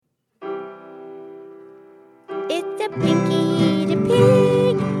It's the Pinky the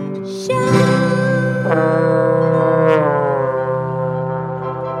Pig Show.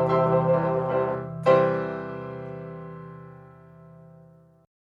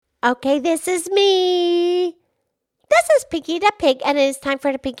 Okay, this is me. This is Pinky the Pig, and it is time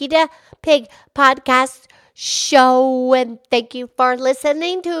for the Pinky the Pig podcast show. And thank you for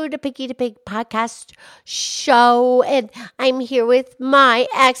listening to the Pinky the Pig podcast show. And I'm here with my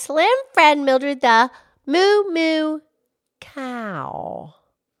excellent friend Mildred the Moo Moo Cow.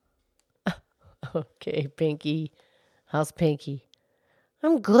 Okay, Pinky. How's Pinky?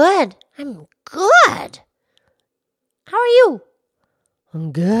 I'm good. How are you?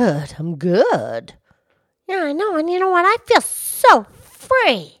 I'm good. Yeah, I know. And you know what? I feel so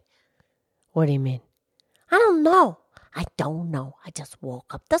free. What do you mean? I don't know. I just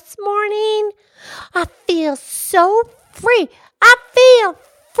woke up this morning. I feel so free.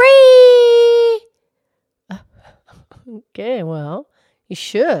 Okay, well, you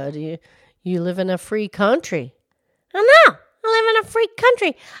should. You live in a free country. I know. I live in a free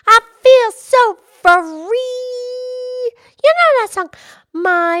country. I feel so free. You know that song?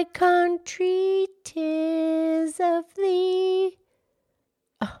 My country, 'tis of thee.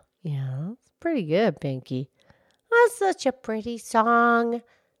 Oh, yeah, it's pretty good, Pinky. That's such a pretty song.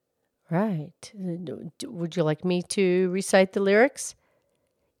 Right. Would you like me to recite the lyrics?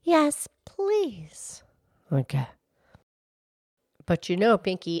 Yes, please. Okay. But you know,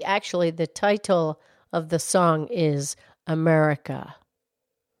 Pinky, actually the title of the song is America.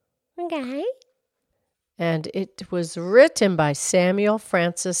 Okay. And it was written by Samuel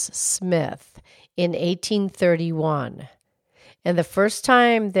Francis Smith in 1831. And the first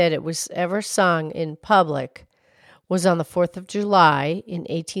time that it was ever sung in public was on the 4th of July in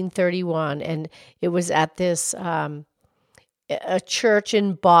 1831. And it was at this a church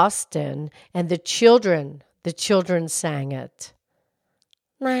in Boston. And the children sang it.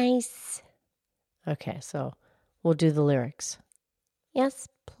 Nice. Okay, so we'll do the lyrics. Yes,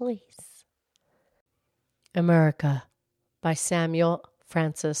 please. America by Samuel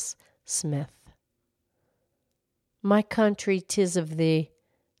Francis Smith. My country, 'tis of thee,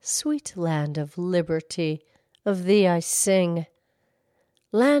 sweet land of liberty, of thee I sing.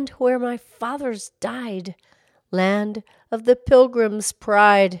 Land where my fathers died, land of the pilgrim's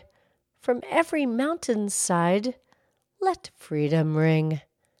pride. From every mountain side, let freedom ring.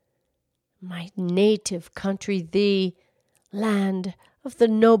 My native country thee, land of the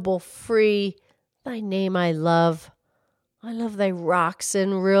noble free, thy name I love thy rocks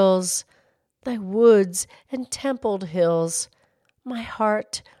and rills, thy woods and templed hills. My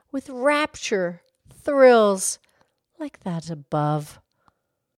heart with rapture thrills like that above.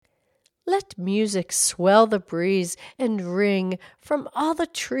 Let music swell the breeze and ring from all the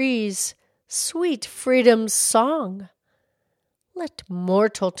trees, sweet freedom's song. Let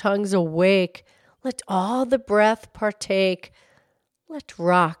mortal tongues awake, let all the breath partake. Let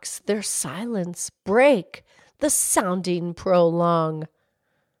rocks their silence break, the sounding prolong.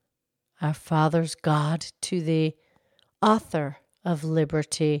 Our fathers' God, to thee, author of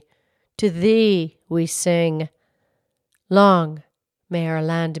liberty, to thee we sing. Long may our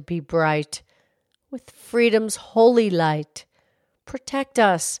land be bright, with freedom's holy light. Protect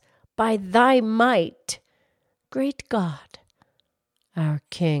us by thy might, great God, our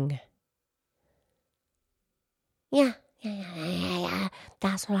King. Yeah.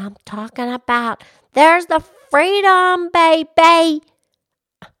 That's what I'm talking about. There's the freedom, baby.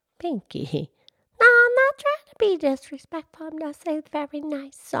 Pinky. No, I'm not trying to be disrespectful. I'm just saying it's a very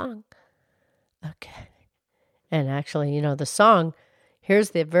nice song. Okay. And actually, you know, the song, here's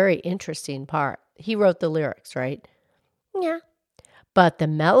the very interesting part. He wrote the lyrics, right? Yeah. But the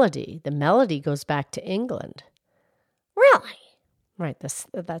melody goes back to England. Really? Right. That's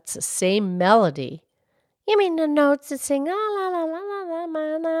the same melody. You mean the notes that sing la la la la la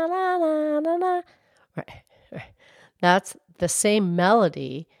la la la la la? Right. That's the same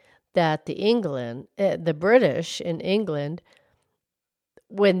melody that the British in England,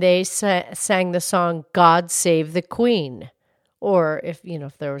 when they sang the song "God Save the Queen," or if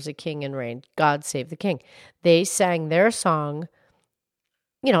there was a king in reign, "God Save the King," they sang their song,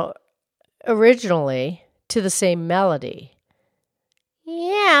 originally to the same melody.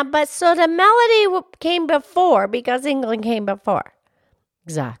 Yeah, but so the melody came before because England came before.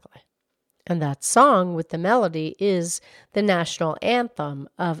 Exactly. And that song with the melody is the national anthem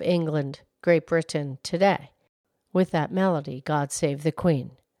of England, Great Britain today. With that melody, God Save the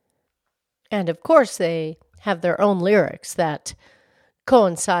Queen. And of course, they have their own lyrics that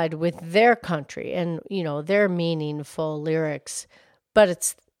coincide with their country and, their meaningful lyrics. But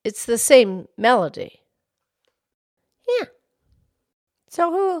it's the same melody. Yeah.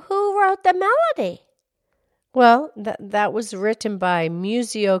 So who wrote the melody? Well, that was written by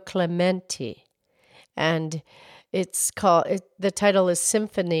Muzio Clementi, and the title is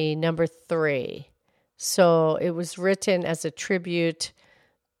Symphony Number 3. So it was written as a tribute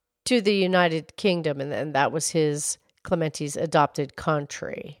to the United Kingdom, and that was Clementi's adopted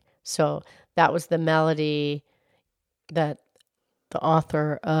country. So that was the melody that the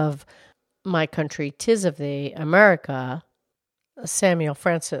author of My Country, 'Tis of Thee, America, Samuel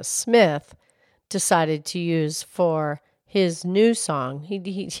Francis Smith, decided to use for his new song. He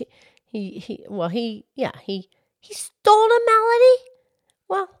stole a melody.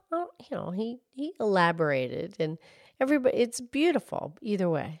 Well, he elaborated, and it's beautiful either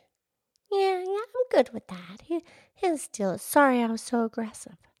way. Yeah, I'm good with that. He's still sorry I was so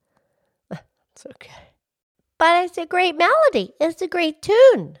aggressive. It's okay. But it's a great melody. It's a great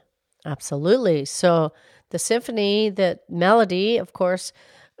tune. Absolutely. So the symphony, the melody, of course,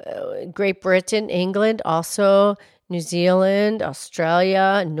 Great Britain, England, also New Zealand,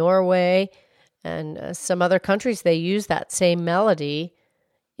 Australia, Norway, and some other countries, they use that same melody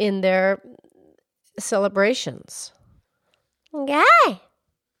in their celebrations. Okay.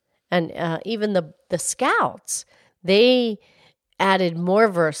 And even the Scouts, they added more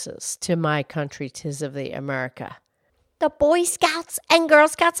verses to My Country, 'Tis of Thee, America. The Boy Scouts and Girl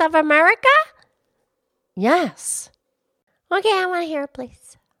Scouts of America? Yes. Okay, I want to hear it,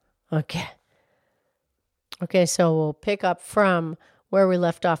 please. Okay, so we'll pick up from where we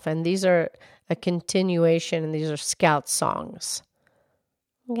left off, and these are a continuation, and these are Scout songs.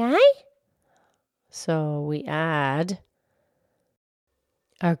 Okay? So we add,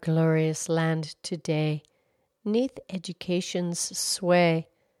 our glorious land today, 'neath education's sway,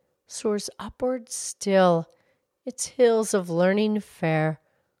 soars upward still, its hills of learning fair,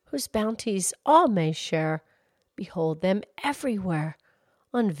 whose bounties all may share. Behold them everywhere,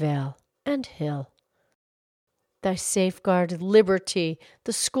 on vale and hill. Thy safeguard liberty,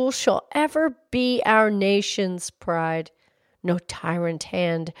 the school shall ever be our nation's pride. No tyrant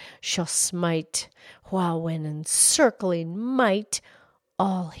hand shall smite, while when encircling might,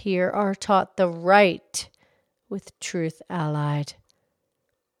 all here are taught the right, with truth allied.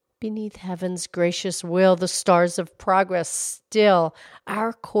 Beneath heaven's gracious will, the stars of progress still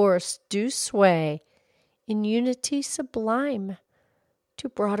our course do sway. In unity sublime, to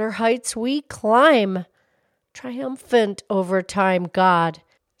broader heights we climb. Triumphant over time, God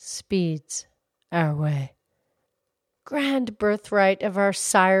speeds our way. Grand birthright of our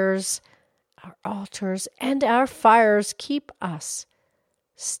sires, our altars and our fires keep us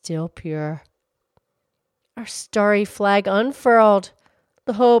still pure. Our starry flag unfurled,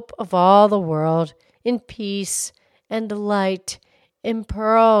 the hope of all the world, in peace and light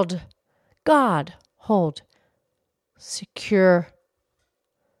impearled. God hold secure.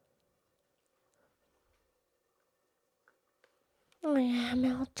 Oh, yeah,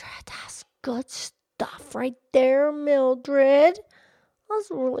 Mildred, that's good stuff right there, Mildred. That's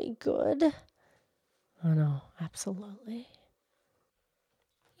really good. Oh, no, absolutely.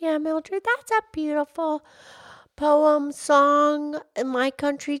 Yeah, Mildred, that's a beautiful poem, song, My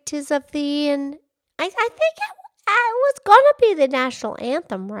Country, 'Tis of Thee, and I think it was going to be the national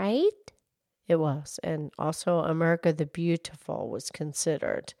anthem, right? It was, and also America the Beautiful was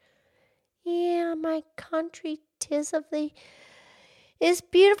considered. Yeah, My Country, 'Tis of Thee is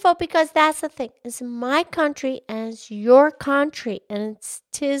beautiful because that's the thing. It's my country and it's your country and it's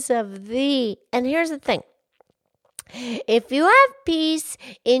 'tis of thee. And here's the thing. If you have peace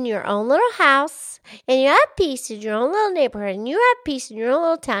in your own little house, and you have peace in your own little neighborhood, and you have peace in your own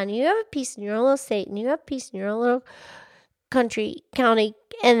little town, and you have peace in your own little state, and you have peace in your own little country, county,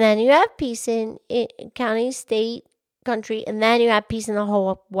 and then you have peace in county, state, country, and then you have peace in the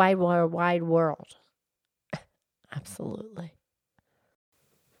whole wide world. Absolutely.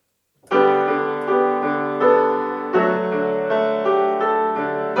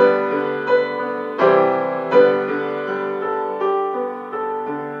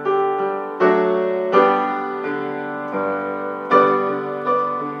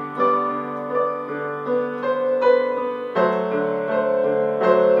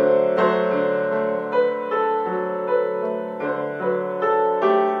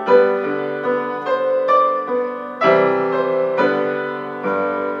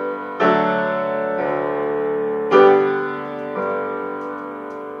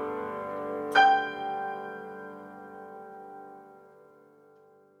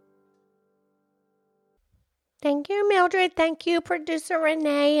 Thank you, Mildred. Thank you, producer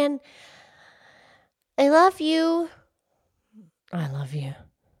Renee. And I love you. I love you.